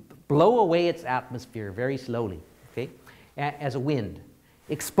actually blow away its atmosphere very slowly, okay, as a wind,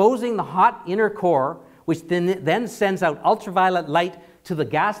 exposing the hot inner core, which then sends out ultraviolet light to the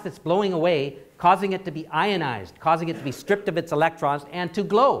gas that's blowing away, causing it to be ionized, causing it to be stripped of its electrons and to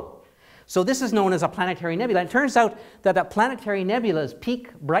glow. So this is known as a planetary nebula. It turns out that a planetary nebula's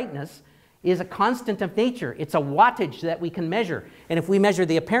peak brightness is a constant of nature. It's a wattage that we can measure. And if we measure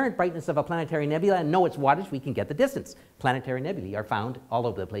the apparent brightness of a planetary nebula and know its wattage, we can get the distance. Planetary nebulae are found all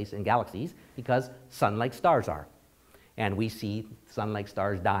over the place in galaxies because sun-like stars are. And we see sun-like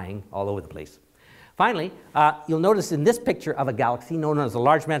stars dying all over the place. Finally, you'll notice in this picture of a galaxy known as a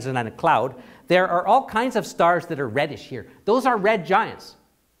large mesonetic cloud, there are all kinds of stars that are reddish here. Those are red giants.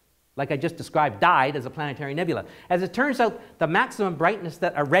 Like I just described, died as a planetary nebula. As it turns out, the maximum brightness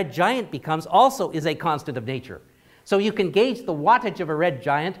that a red giant becomes also is a constant of nature. So you can gauge the wattage of a red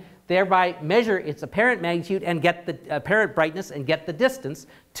giant, thereby measure its apparent magnitude and get the apparent brightness and get the distance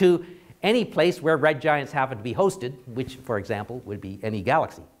to any place where red giants happen to be hosted, which, for example, would be any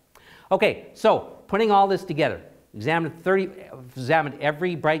galaxy. Okay, so putting all this together, examined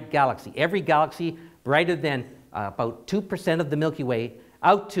every bright galaxy. Every galaxy brighter than about 2% of the Milky Way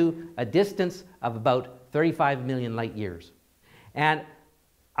out to a distance of about 35 million light years. And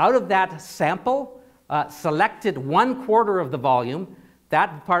out of that sample, selected 1/4 of the volume,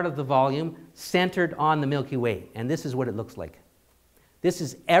 that part of the volume centered on the Milky Way. And this is what it looks like. This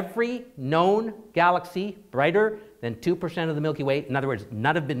is every known galaxy brighter than 2% of the Milky Way. In other words,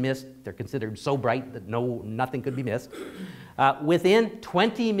 none have been missed. They're considered so bright that nothing could be missed. Within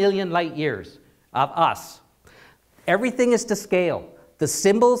 20 million light years of us. Everything is to scale. The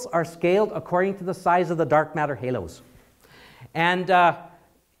symbols are scaled according to the size of the dark matter halos. And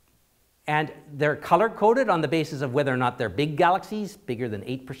they're color-coded on the basis of whether or not they're big galaxies, bigger than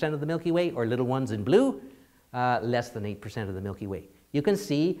 8% of the Milky Way, or little ones in blue, less than 8% of the Milky Way. You can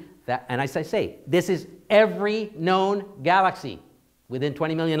see that, and as I say, this is every known galaxy within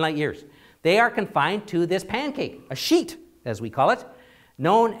 20 million light years. They are confined to this pancake, a sheet, as we call it,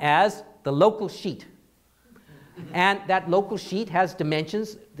 known as the local sheet. And that local sheet has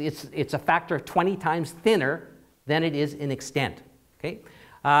dimensions. It's a factor of 20 times thinner than it is in extent. Okay?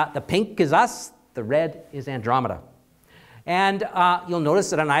 The pink is us, the red is Andromeda. And you'll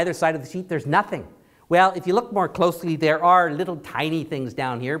notice that on either side of the sheet there's nothing. Well, if you look more closely, there are little tiny things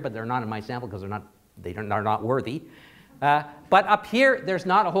down here, but they're not in my sample because they're not worthy. But up here, there's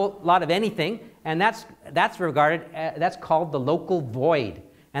not a whole lot of anything, and that's called the local void.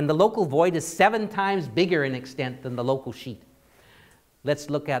 And the local void is 7 times bigger in extent than the local sheet. Let's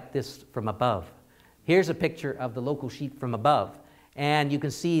look at this from above. Here's a picture of the local sheet from above. And you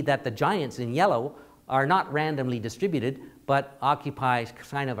can see that the giants in yellow are not randomly distributed, but occupy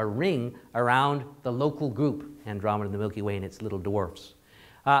kind of a ring around the local group, Andromeda and the Milky Way and its little dwarfs.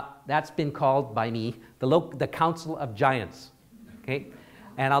 That's been called by me the Council of Giants. Okay?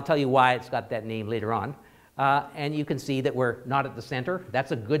 And I'll tell you why it's got that name later on. And you can see that we're not at the center.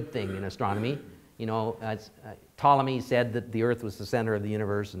 That's a good thing in astronomy. You know, Ptolemy said that the Earth was the center of the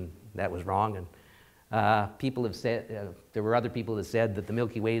universe, and that was wrong. And people have said, there were other people that said that the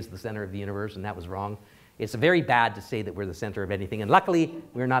Milky Way is the center of the universe, and that was wrong. It's very bad to say that we're the center of anything, and luckily,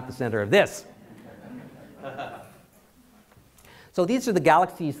 we're not the center of this. So these are the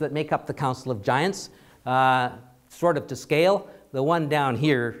galaxies that make up the Council of Giants, sort of to scale. The one down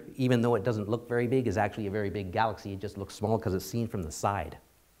here, even though it doesn't look very big, is actually a very big galaxy. It just looks small because it's seen from the side.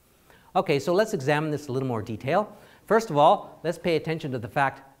 Okay, so let's examine this in a little more detail. First of all, let's pay attention to the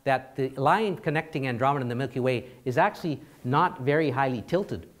fact that the line connecting Andromeda and the Milky Way is actually not very highly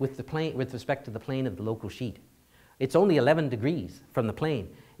tilted with respect to the plane of the local sheet. It's only 11 degrees from the plane.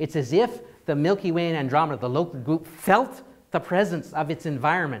 It's as if the Milky Way and Andromeda, the local group, felt the presence of its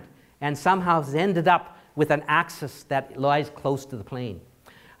environment and somehow has ended up with an axis that lies close to the plane.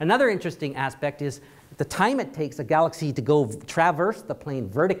 Another interesting aspect is the time it takes a galaxy to go traverse the plane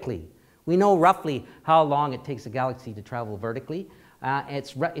vertically. We know roughly how long it takes a galaxy to travel vertically.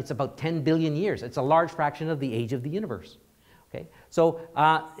 It's about 10 billion years. It's a large fraction of the age of the universe. Okay? So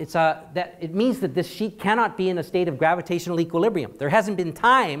it means that this sheet cannot be in a state of gravitational equilibrium. There hasn't been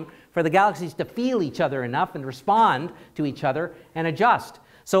time for the galaxies to feel each other enough and respond to each other and adjust.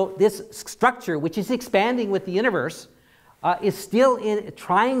 So this structure, which is expanding with the universe, is still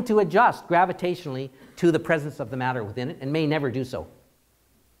trying to adjust gravitationally to the presence of the matter within it and may never do so.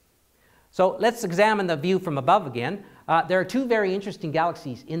 So let's examine the view from above again. There are 2 very interesting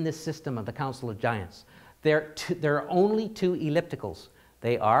galaxies in this system of the Council of Giants. There are only 2 ellipticals.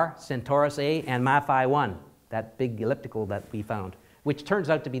 They are Centaurus A and Mapphi 1, that big elliptical that we found, which turns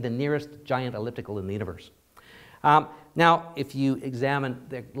out to be the nearest giant elliptical in the universe. Now, if you examine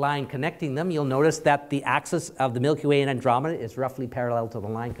the line connecting them, you'll notice that the axis of the Milky Way and Andromeda is roughly parallel to the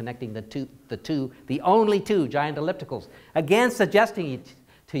line connecting the only 2 giant ellipticals. Again, suggesting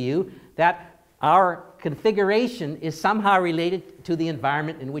to you that our configuration is somehow related to the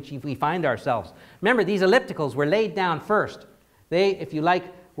environment in which we find ourselves. Remember, these ellipticals were laid down first. They, if you like,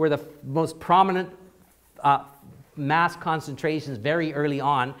 were the most prominent mass concentrations very early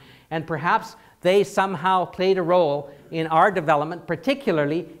on, and perhaps they somehow played a role in our development,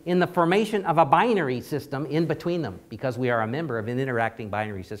 particularly in the formation of a binary system in between them, because we are a member of an interacting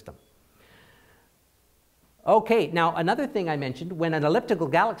binary system. Okay, now another thing I mentioned, when an elliptical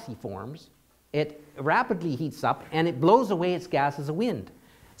galaxy forms, it rapidly heats up and it blows away its gas as a wind.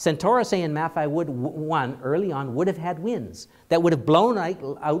 Centaurus A and Mapphi 1 early on would have had winds that would have blown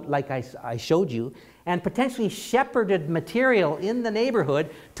out like I showed you, and potentially shepherded material in the neighborhood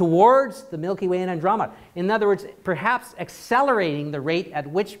towards the Milky Way and Andromeda. In other words, perhaps accelerating the rate at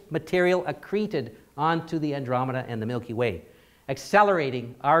which material accreted onto the Andromeda and the Milky Way,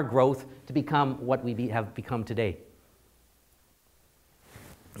 accelerating our growth to become what we have become today.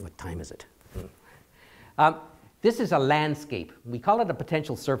 What time is it? This is a landscape. We call it a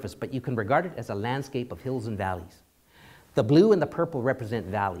potential surface, but you can regard it as a landscape of hills and valleys. The blue and the purple represent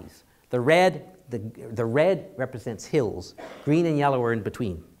valleys. The red represents hills. Green and yellow are in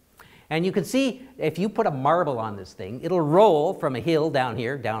between. And you can see if you put a marble on this thing, it'll roll from a hill down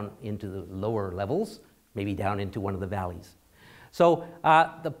here, down into the lower levels, maybe down into one of the valleys. So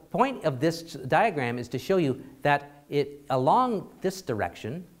the point of this diagram is to show you that along this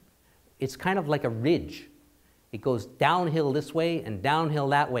direction, it's kind of like a ridge. It goes downhill this way and downhill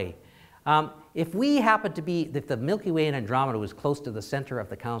that way. If we happen to be, if the Milky Way and Andromeda was close to the center of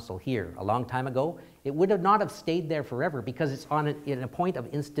the Council here a long time ago, it would not have stayed there forever because it's in a point of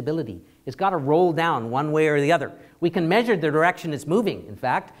instability. It's got to roll down one way or the other. We can measure the direction it's moving, in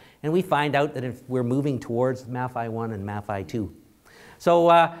fact, and we find out that if we're moving towards Mapphi 1 and Mapphi 2.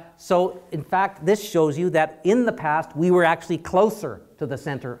 So in fact, this shows you that in the past, we were actually closer to the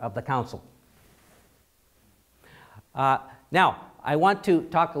center of the Council. Now, I want to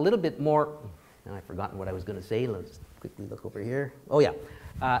talk a little bit more. Now I've forgotten what I was going to say. Let's quickly look over here. Oh,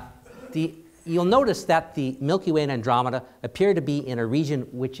 yeah. You'll notice that the Milky Way and Andromeda appear to be in a region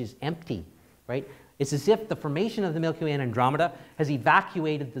which is empty, right? It's as if the formation of the Milky Way and Andromeda has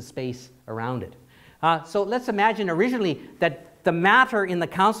evacuated the space around it. So let's imagine originally that the matter in the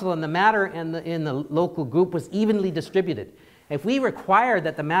Council and the matter in the local group was evenly distributed. If we require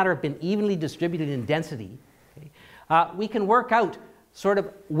that the matter have been evenly distributed in density, we can work out sort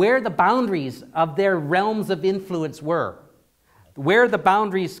of where the boundaries of their realms of influence were, where the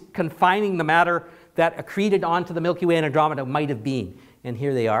boundaries confining the matter that accreted onto the Milky Way and Andromeda might have been. And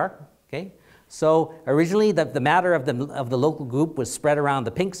here they are. Okay? So originally the matter of the local group was spread around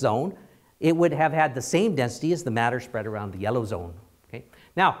the pink zone. It would have had the same density as the matter spread around the yellow zone. Okay?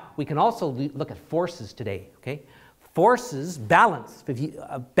 Now, we can also look at forces today. Okay? Forces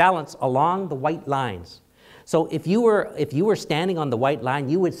balance along the white lines. So if you were standing on the white line,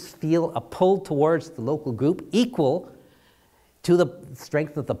 you would feel a pull towards the local group equal to the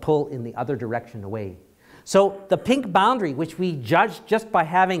strength of the pull in the other direction away. So the pink boundary, which we judge just by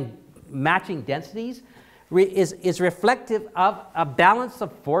having matching densities, is reflective of a balance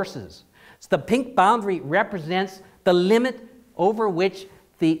of forces. So the pink boundary represents the limit over which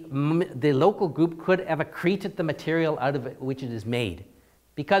the local group could have accreted the material out of which it is made.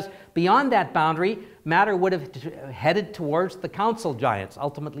 Because beyond that boundary, matter would have headed towards the Council giants,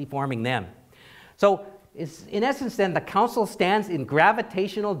 ultimately forming them. So in essence then, the Council stands in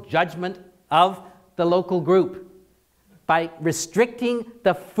gravitational judgment of the local group by restricting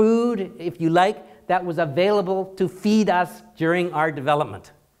the food, if you like, that was available to feed us during our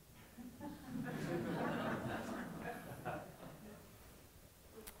development.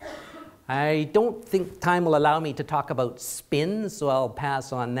 I don't think time will allow me to talk about spin, so I'll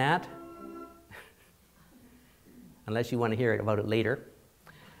pass on that. Unless you want to hear about it later.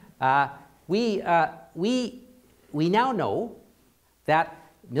 We now know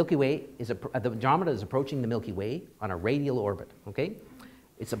that Milky Way the Andromeda is approaching the Milky Way on a radial orbit. Okay,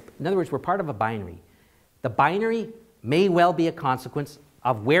 in other words, we're part of a binary. The binary may well be a consequence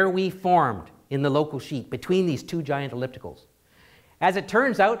of where we formed in the local sheet between these two giant ellipticals. As it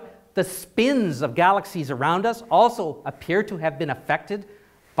turns out, the spins of galaxies around us also appear to have been affected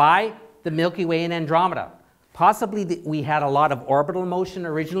by the Milky Way and Andromeda. Possibly we had a lot of orbital motion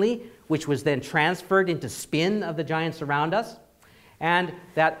originally, which was then transferred into spin of the giants around us. And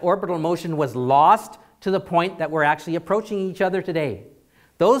that orbital motion was lost to the point that we're actually approaching each other today.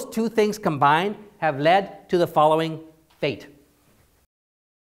 Those two things combined have led to the following fate.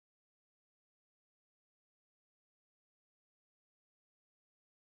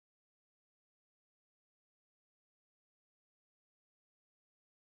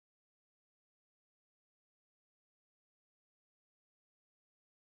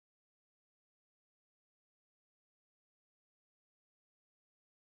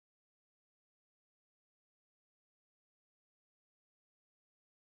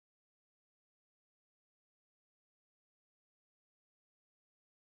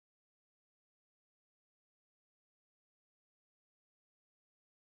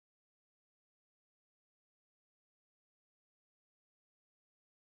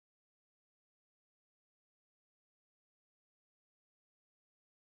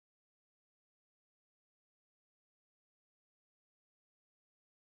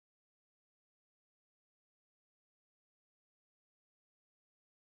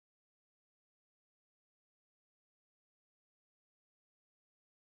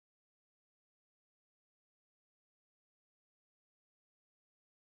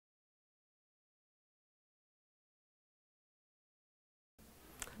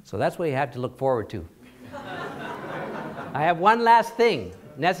 So that's what you have to look forward to. I have one last thing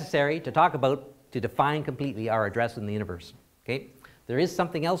necessary to talk about to define completely our address in the universe. Okay? There is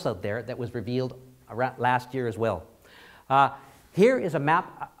something else out there that was revealed around last year as well. Here is a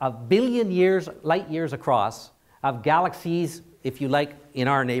map of billion years, light years across, of galaxies, if you like, in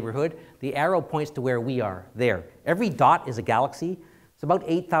our neighborhood. The arrow points to where we are, there. Every dot is a galaxy. It's about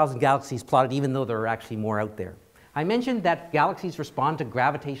 8,000 galaxies plotted, even though there are actually more out there. I mentioned that galaxies respond to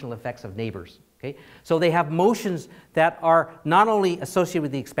gravitational effects of neighbors. Okay? So they have motions that are not only associated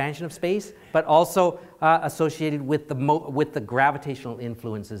with the expansion of space, but also associated with the gravitational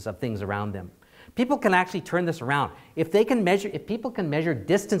influences of things around them. People can actually turn this around. If people can measure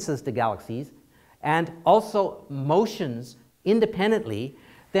distances to galaxies and also motions independently,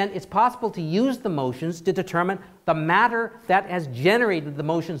 then it's possible to use the motions to determine the matter that has generated the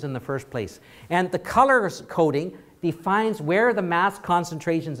motions in the first place. And the colors coding defines where the mass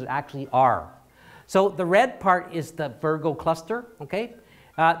concentrations actually are. So the red part is the Virgo cluster, okay?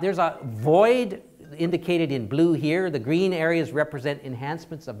 There's a void indicated in blue here. The green areas represent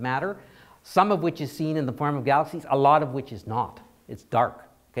enhancements of matter, some of which is seen in the form of galaxies, a lot of which is not. It's dark,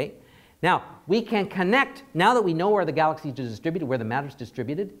 okay? Now, we can connect, now that we know where the galaxies are distributed, where the matter is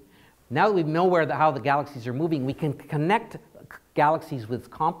distributed, now that we know how the galaxies are moving, we can connect galaxies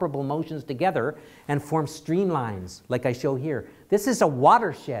with comparable motions together and form streamlines, like I show here. This is a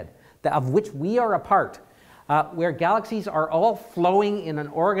watershed of which we are a part, where galaxies are all flowing in an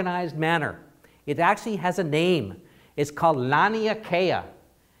organized manner. It actually has a name. It's called Laniakea,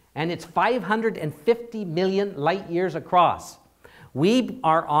 and it's 550 million light years across. We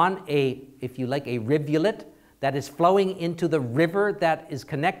are on if you like, a rivulet that is flowing into the river that is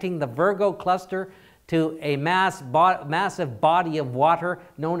connecting the Virgo cluster to a massive body of water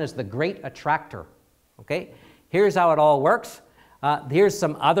known as the Great Attractor. Okay? Here's how it all works. Here's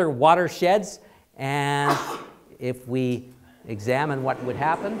some other watersheds, and if we examine what would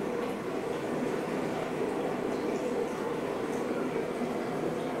happen.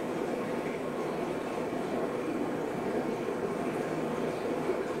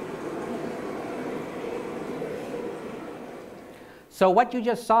 So what you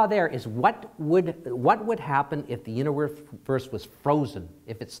just saw there is what would happen if the universe was frozen,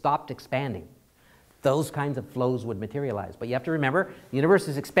 if it stopped expanding. Those kinds of flows would materialize. But you have to remember, the universe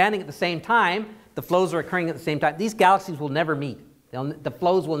is expanding at the same time, the flows are occurring at the same time. These galaxies will never meet. The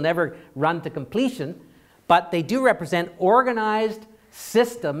flows will never run to completion, but they do represent organized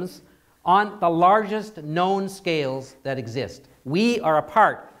systems on the largest known scales that exist. We are a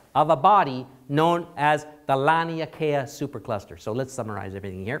part of a body known as the Laniakea supercluster. So let's summarize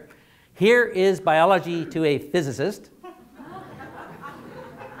everything here. Here is biology to a physicist.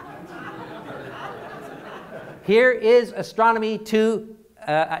 Here is astronomy to,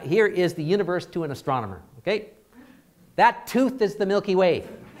 here is the universe to an astronomer, okay? That tooth is the Milky Way.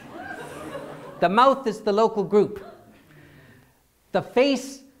 The mouth is the local group. The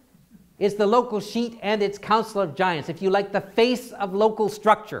face is the local sheet and its council of giants, if you like, the face of local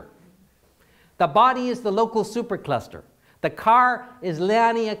structure. The body is the local supercluster. The car is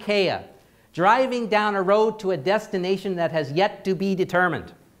Laniakea, driving down a road to a destination that has yet to be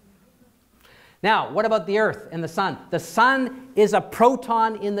determined. Now, what about the Earth and the Sun? The Sun is a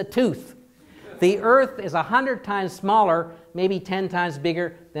proton in the tooth. The Earth is 100 times smaller, maybe 10 times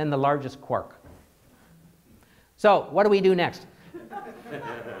bigger than the largest quark. So, what do we do next?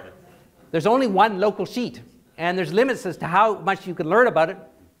 There's only one local sheet, and there's limits as to how much you can learn about it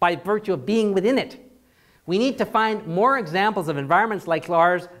by virtue of being within it. We need to find more examples of environments like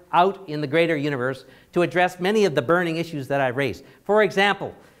ours out in the greater universe to address many of the burning issues that I've raised. For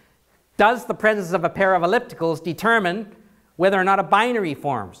example, does the presence of a pair of ellipticals determine whether or not a binary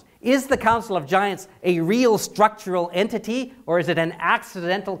forms? Is the Council of Giants a real structural entity, or is it an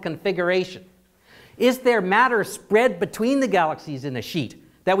accidental configuration? Is there matter spread between the galaxies in a sheet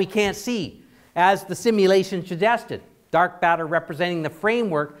that we can't see, as the simulation suggested? Dark matter representing the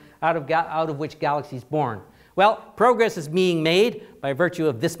framework out of which galaxies born. Well, progress is being made by virtue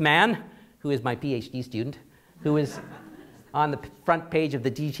of this man, who is my PhD student, who is on the front page of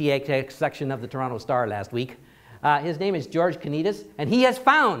the DTX section of the Toronto Star last week. His name is George Kanitas, and he has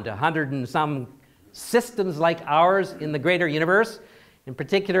found 100 and some systems like ours in the greater universe, in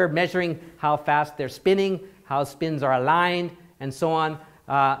particular measuring how fast they're spinning, how spins are aligned, and so on,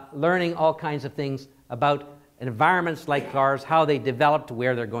 learning all kinds of things about environments like ours, how they developed,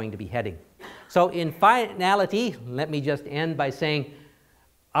 where they're going to be heading. So in finality, let me just end by saying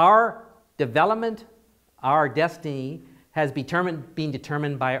our development, our destiny has been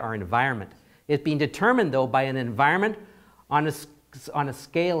determined by our environment. It's been determined, though, by an environment on a on a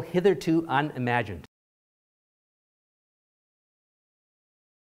scale hitherto unimagined.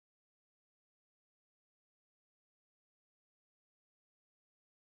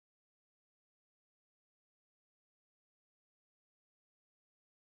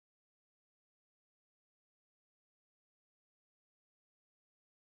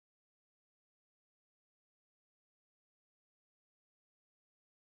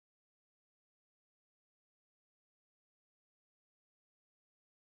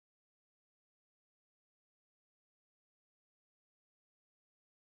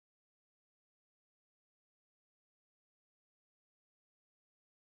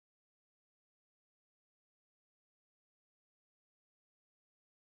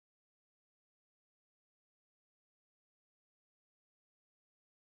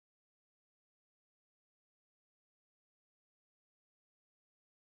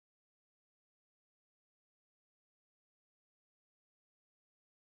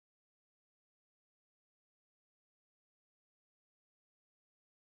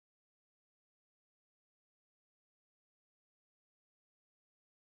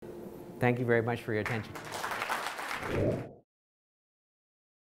 Thank you very much for your attention.